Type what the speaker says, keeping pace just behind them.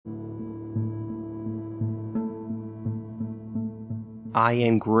I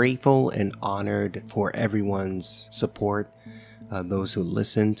am grateful and honored for everyone's support, those who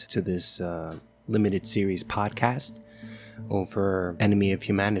listened to this limited series podcast over Enemy of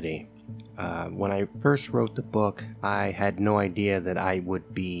Humanity. When I first wrote the book, I had no idea that I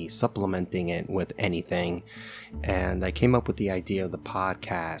would be supplementing it with anything, and I came up with the idea of the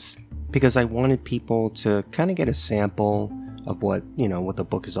podcast because I wanted people to kind of get a sample of what the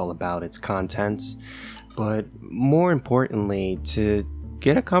book is all about, its contents, but more importantly, to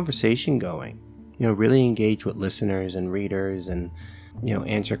get a conversation going, really engage with listeners and readers and,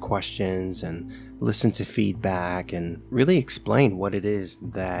 answer questions and listen to feedback and really explain what it is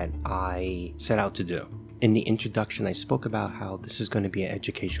that I set out to do. In the introduction, I spoke about how this is going to be an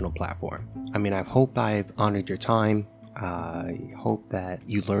educational platform. I hope I've honored your time. I hope that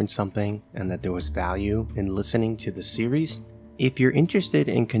you learned something and that there was value in listening to the series. If you're interested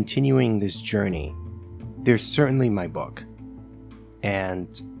in continuing this journey, there's certainly my book.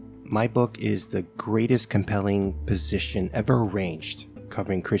 And my book is the greatest compelling position ever arranged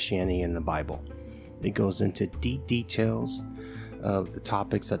covering Christianity and the Bible. It goes into deep details of the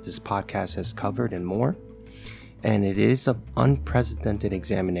topics that this podcast has covered and more. And it is an unprecedented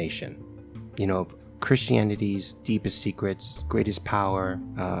examination, of Christianity's deepest secrets, greatest power.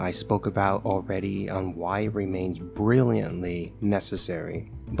 I spoke about already on why it remains brilliantly necessary.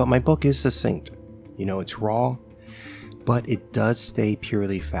 But my book is succinct. It's raw, but it does stay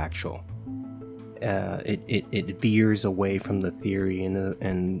purely factual. It veers away from the theory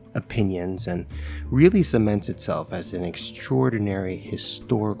and opinions and really cements itself as an extraordinary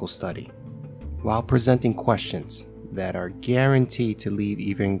historical study while presenting questions that are guaranteed to leave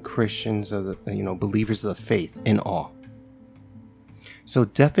even Christians of the, believers of the faith in awe. So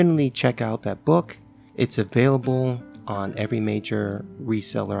definitely check out that book. It's available on every major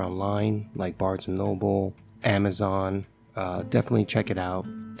reseller online like Barnes & Noble, Amazon. Definitely check it out.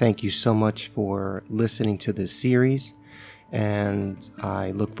 Thank you so much for listening to this series, and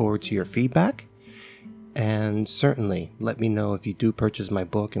I look forward to your feedback. And certainly let me know if you do purchase my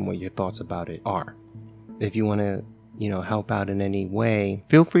book and what your thoughts about it are. If you want to help out in any way,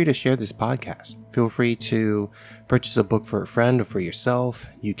 feel free to share this podcast. Feel free to purchase a book for a friend or for yourself.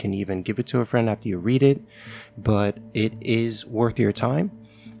 You can even give it to a friend after you read it, but it is worth your time.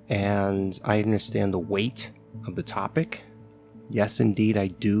 And I understand the weight of the topic. Yes, indeed, I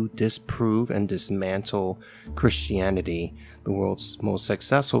do disprove and dismantle Christianity, the world's most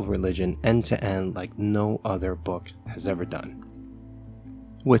successful religion, end to end, like no other book has ever done.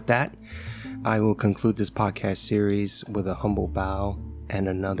 With that, I will conclude this podcast series with a humble bow and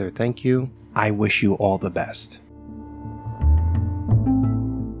another thank you. I wish you all the best.